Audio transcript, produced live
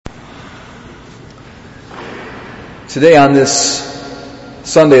Today on this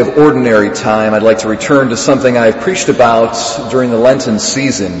Sunday of ordinary time, I'd like to return to something I've preached about during the Lenten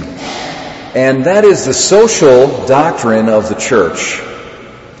season, and that is the social doctrine of the church.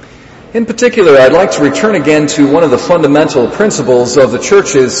 In particular, I'd like to return again to one of the fundamental principles of the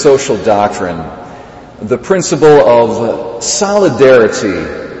church's social doctrine, the principle of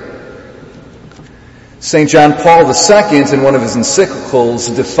solidarity. St. John Paul II, in one of his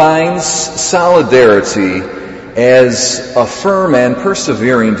encyclicals, defines solidarity as a firm and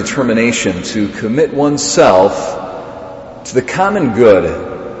persevering determination to commit oneself to the common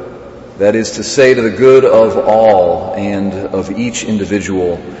good, that is to say, to the good of all and of each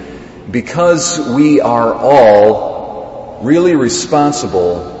individual, because we are all really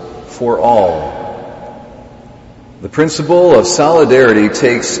responsible for all. The principle of solidarity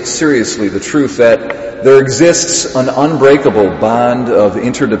takes seriously the truth that there exists an unbreakable bond of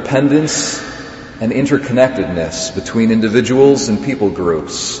interdependence and interconnectedness between individuals and people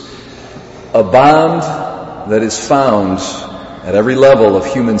groups, a bond that is found at every level of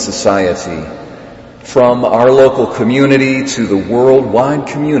human society, from our local community to the worldwide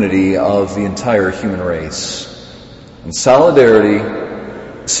community of the entire human race. And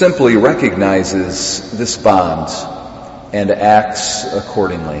solidarity simply recognizes this bond and acts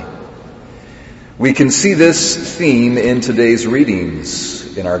accordingly. We can see this theme in today's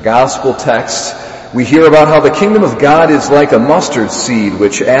readings. In our gospel text, we hear about how the kingdom of God is like a mustard seed,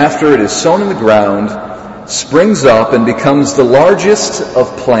 which after it is sown in the ground, springs up and becomes the largest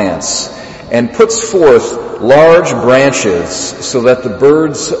of plants, and puts forth large branches so that the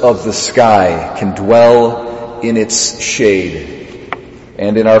birds of the sky can dwell in its shade.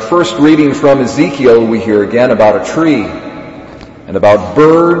 And in our first reading from Ezekiel, we hear again about a tree and about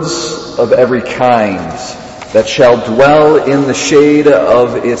birds of every kind that shall dwell in the shade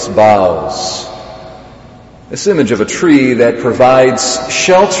of its boughs. This image of a tree that provides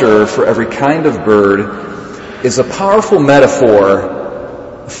shelter for every kind of bird is a powerful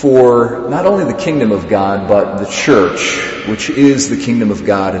metaphor for not only the kingdom of God, but the church, which is the kingdom of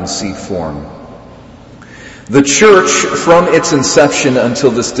God in seed form. The church, from its inception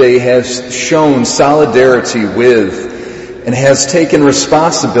until this day, has shown solidarity with and has taken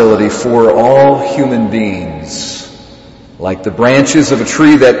responsibility for all human beings. Like the branches of a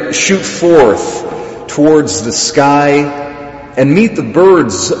tree that shoot forth towards the sky and meet the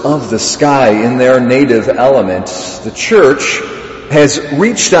birds of the sky in their native element, the church has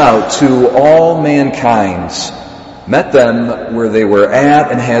reached out to all mankind, met them where they were at,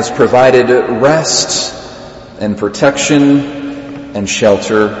 and has provided rest and protection and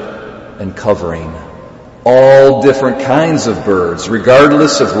shelter and covering. All different kinds of birds,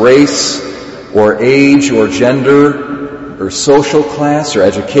 regardless of race or age or gender or social class or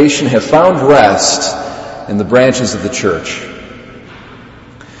education, have found rest in the branches of the church.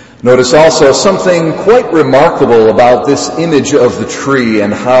 Notice also something quite remarkable about this image of the tree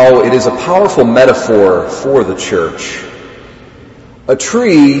and how it is a powerful metaphor for the church. A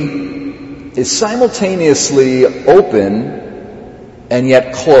tree is simultaneously open and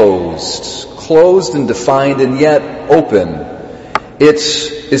yet closed and defined and yet open. It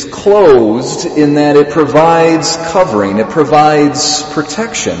is closed in that it provides covering, it provides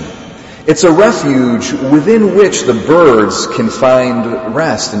protection. It's a refuge within which the birds can find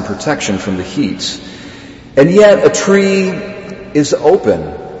rest and protection from the heat. And yet a tree is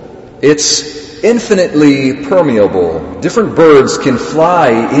open. It's infinitely permeable. Different birds can fly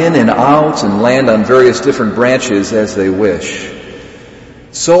in and out and land on various different branches as they wish.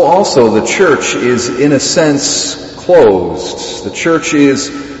 So also the church is, in a sense, closed. The church is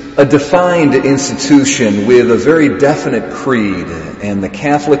a defined institution with a very definite creed, and the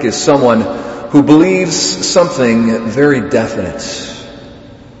Catholic is someone who believes something very definite.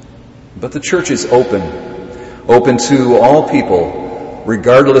 But the church is open to all people,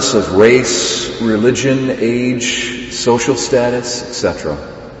 regardless of race, religion, age, social status, etc.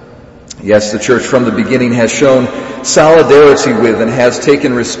 Yes, the church from the beginning has shown solidarity with and has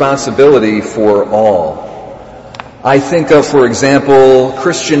taken responsibility for all. I think of, for example,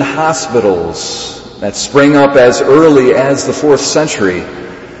 Christian hospitals that sprang up as early as the 4th century.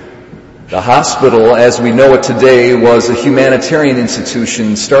 The hospital, as we know it today, was a humanitarian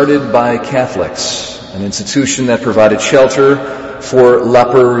institution started by Catholics, an institution that provided shelter for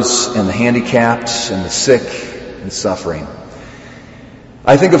lepers and the handicapped and the sick and suffering.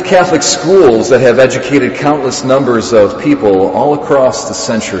 I think of Catholic schools that have educated countless numbers of people all across the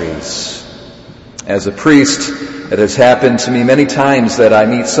centuries. As a priest, it has happened to me many times that I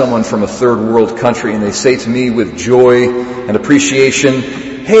meet someone from a third world country and they say to me with joy and appreciation,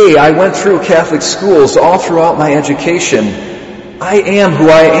 hey, I went through Catholic schools all throughout my education. I am who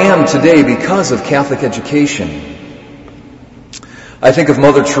I am today because of Catholic education. I think of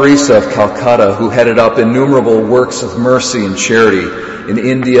Mother Teresa of Calcutta, who headed up innumerable works of mercy and charity in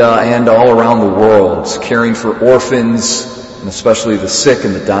India and all around the world, caring for orphans and especially the sick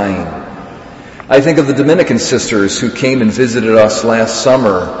and the dying. I think of the Dominican sisters who came and visited us last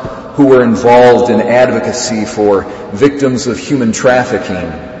summer, who were involved in advocacy for victims of human trafficking.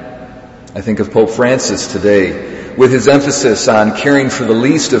 I think of Pope Francis today, with his emphasis on caring for the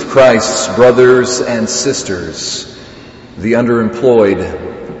least of Christ's brothers and sisters, the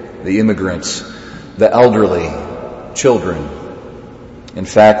underemployed, the immigrants, the elderly, children. In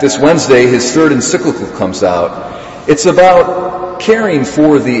fact, this Wednesday, his third encyclical comes out. It's about caring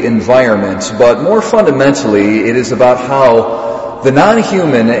for the environment, but more fundamentally, it is about how the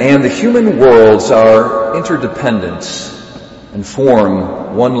non-human and the human worlds are interdependent and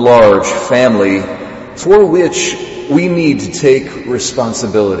form one large family for which we need to take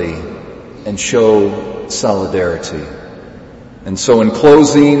responsibility and show solidarity. And so in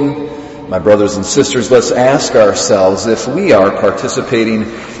closing, my brothers and sisters, let's ask ourselves if we are participating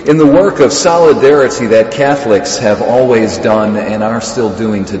in the work of solidarity that Catholics have always done and are still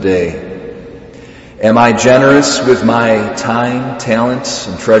doing today. Am I generous with my time, talent,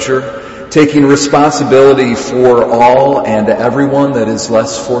 and treasure, taking responsibility for all and everyone that is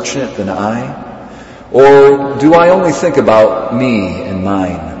less fortunate than I? Or do I only think about me and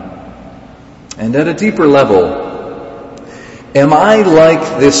mine? And at a deeper level, am I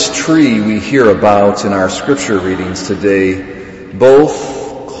like this tree we hear about in our scripture readings today,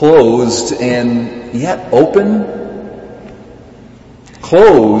 both closed and yet open?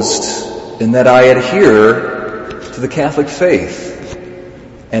 Closed in that I adhere to the Catholic faith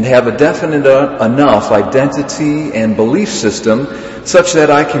and have a definite enough identity and belief system such that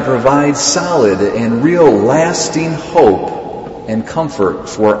I can provide solid and real lasting hope and comfort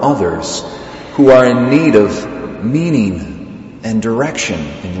for others who are in need of meaning and direction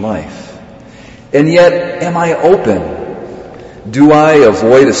in life. And yet, am I open? Do I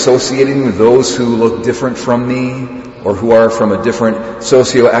avoid associating with those who look different from me, or who are from a different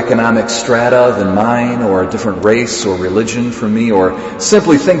socioeconomic strata than mine, or a different race or religion from me, or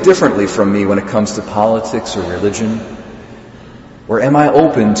simply think differently from me when it comes to politics or religion? Or am I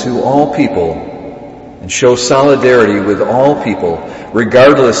open to all people and show solidarity with all people,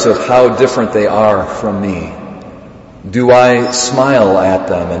 regardless of how different they are from me? Do I smile at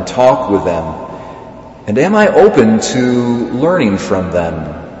them and talk with them? And am I open to learning from them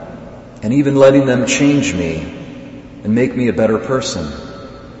and even letting them change me and make me a better person?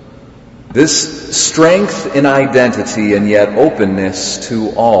 This strength in identity and yet openness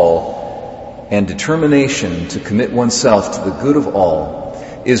to all and determination to commit oneself to the good of all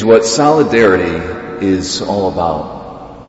is what solidarity is all about.